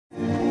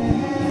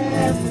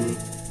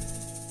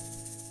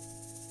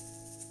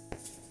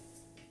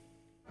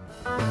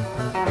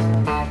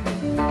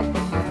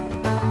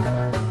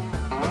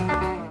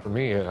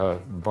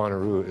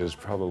Bonnaroo is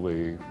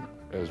probably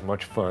as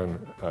much fun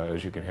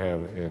as you can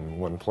have in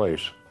one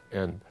place.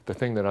 And the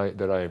thing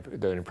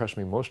that impressed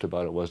me most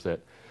about it was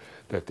that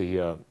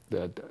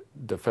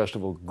the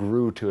festival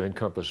grew to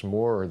encompass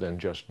more than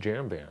just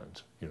jam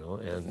bands, you know,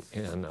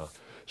 and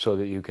so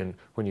that you can,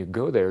 when you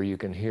go there, you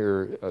can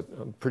hear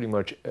pretty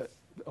much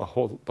the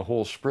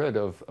whole spread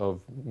of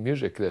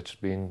music that's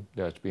being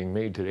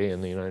made today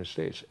in the United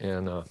States,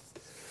 and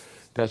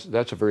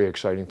that's a very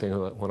exciting thing.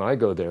 When I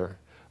go there,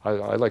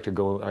 I like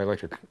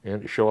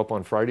to show up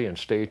on Friday and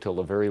stay till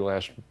the very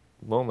last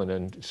moment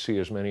and see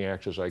as many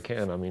acts as I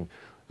can. I mean,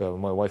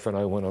 my wife and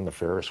I went on the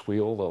Ferris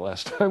wheel the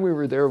last time we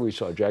were there. We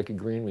saw Jackie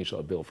Green, we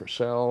saw Bill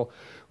Frisell,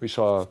 we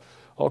saw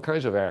all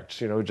kinds of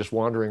acts, you know, just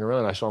wandering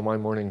around. I saw My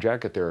Morning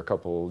Jacket there a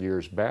couple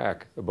years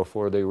back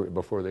before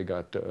they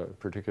got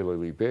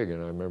particularly big,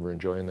 and I remember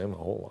enjoying them a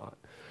whole lot.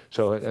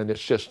 So, and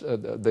it's just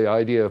the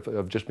idea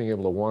of just being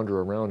able to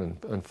wander around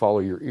and follow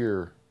your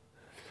ear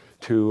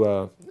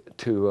to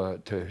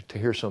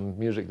hear some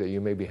music that you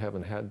maybe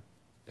haven't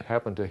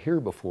happened to hear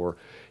before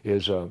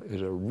is a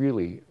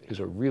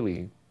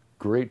really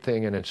great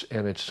thing, and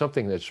it's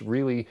something that's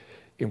really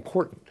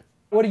important.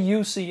 What do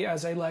you see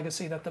as a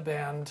legacy that the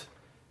band?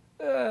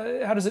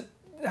 How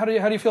do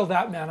you feel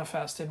that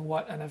manifest in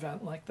what an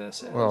event like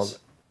this is? Well,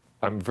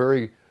 I'm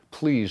very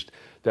pleased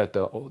that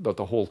the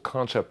whole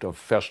concept of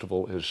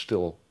festival is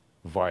still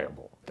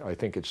viable. I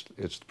think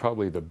it's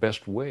probably the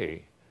best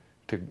way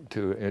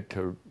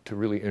to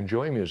really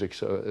enjoy music.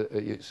 So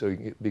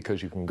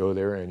because you can go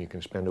there and you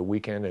can spend a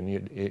weekend and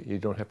you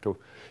don't have to,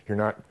 you're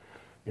not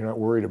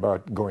worried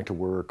about going to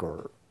work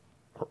or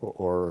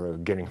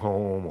getting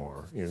home,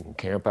 or you can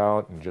camp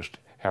out and just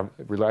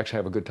relax,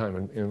 have a good time,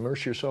 and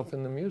immerse yourself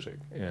in the music.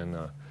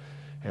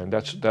 And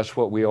that's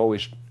what we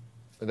always,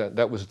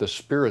 that was the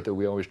spirit that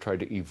we always tried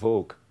to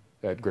evoke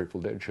at Grateful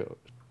Dead shows.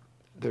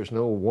 There's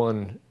no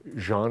one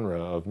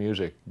genre of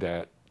music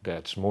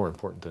that's more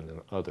important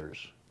than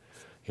others,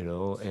 you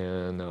know.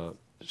 And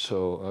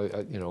so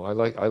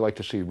I like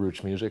to see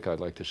roots music.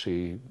 I'd like to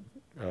see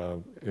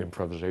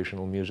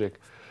improvisational music.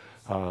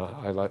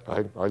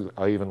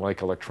 I even like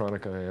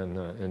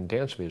electronica and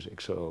dance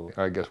music. So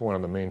I guess one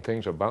of the main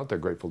things about the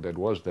Grateful Dead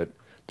was that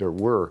there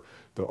were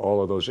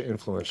all of those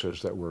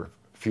influences that were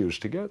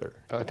fused together.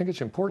 I think it's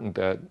important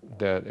that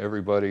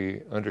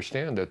everybody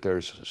understand that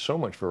there's so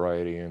much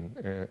variety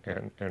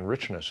and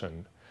richness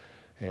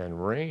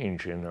and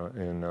range in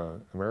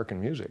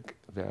American music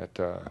that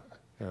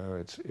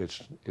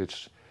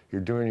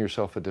you're doing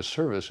yourself a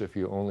disservice if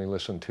you only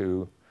listen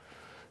to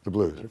the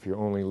blues, if you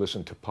only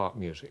listen to pop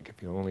music,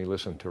 if you only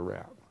listen to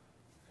rap.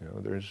 You know,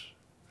 there's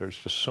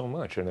just so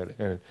much,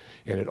 and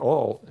it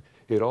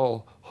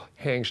all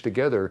hangs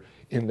together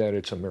in that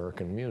it's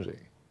American music.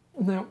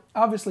 Now,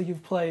 obviously,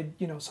 you've played,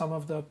 you know, some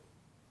of the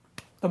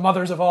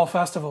mothers of all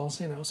festivals.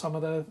 You know, some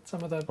of the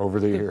over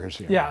the years.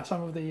 Yeah. Yeah,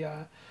 some of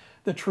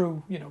the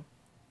true, you know,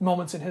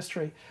 moments in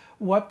history.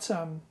 What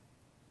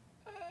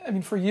I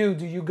mean, for you,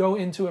 do you go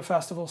into a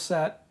festival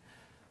set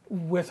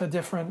with a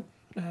different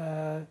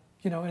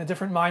you know, in a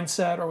different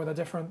mindset or with a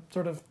different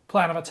sort of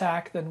plan of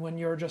attack than when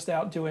you're just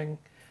out doing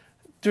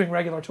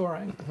regular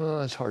touring? Well,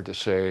 it's hard to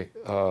say.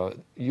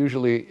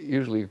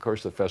 Usually, of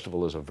course, the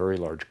festival is a very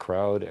large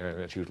crowd,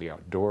 and it's usually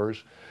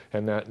outdoors,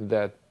 and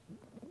that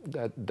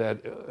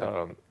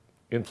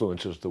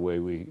influences the way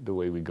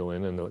we go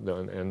in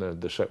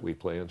and the set we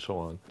play and so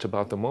on. It's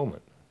about the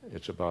moment.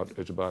 It's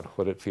about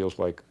what it feels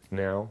like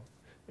now,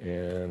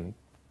 and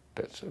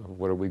that's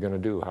what are we going to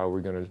do? How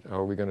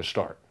are we going to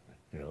start?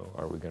 You know,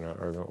 are we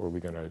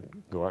gonna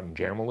go out and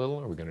jam a little?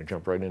 Are we gonna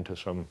jump right into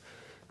some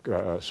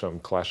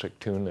classic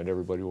tune that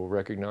everybody will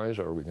recognize?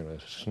 Or are we gonna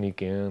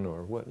sneak in,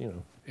 or what?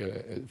 You know,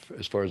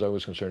 as far as I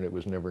was concerned, it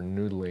was never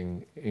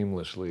noodling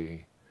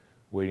aimlessly,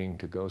 waiting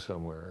to go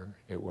somewhere.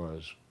 It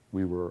was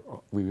we were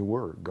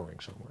going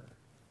somewhere,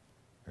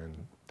 and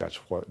that's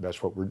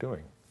what we're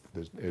doing.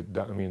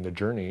 I mean, the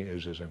journey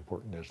is as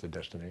important as the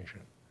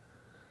destination.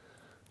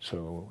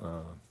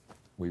 So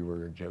we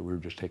were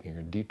just taking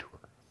a detour.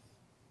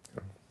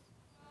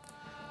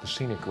 The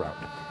scenic route.